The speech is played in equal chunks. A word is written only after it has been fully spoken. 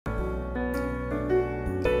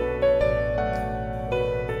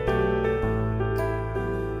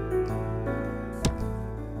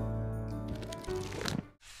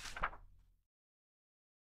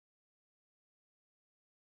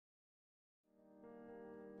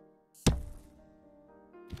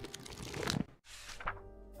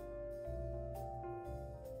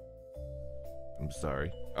I'm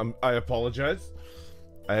sorry. I apologize.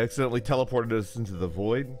 I accidentally teleported us into the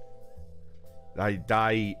void.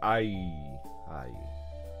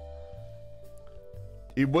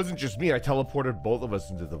 It wasn't just me. I teleported both of us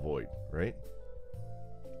into the void, right?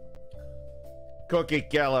 Cookie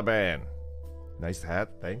Caliban. Nice hat.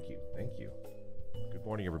 Thank you. Thank you. Good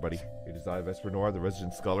morning, everybody. It is I, Vesper Noir, the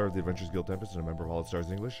resident scholar of the Adventures Guild Tempest and a member of All It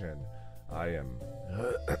Stars English, and I am...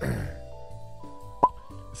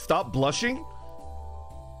 Stop blushing?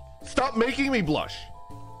 Stop making me blush!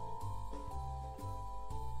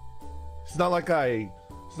 It's not like I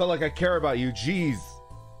care about you. Jeez.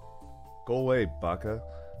 Go away, Baka.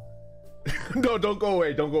 No, don't go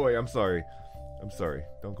away. Don't go away. I'm sorry. I'm sorry.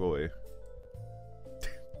 Don't go away.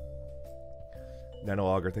 Nano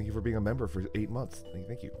Augur, thank you for being a member for 8 months.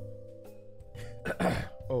 Thank you.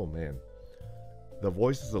 Oh, man. The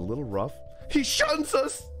voice is a little rough. He shuns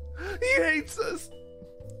us! He hates us!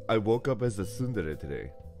 I woke up as a Tsundere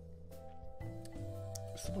today.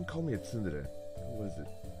 Someone called me a Tsundere. Who was it?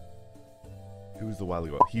 It was a while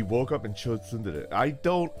ago. He woke up and chose Tsundere. I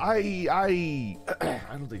don't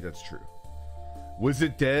think that's true. Was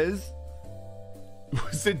it Dez?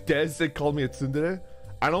 Was it Dez that called me a Tsundere?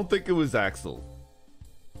 I don't think it was Axel.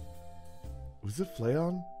 Was it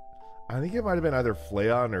Flayon? I think it might have been either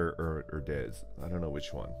Flayon or Dez. I don't know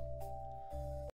which one.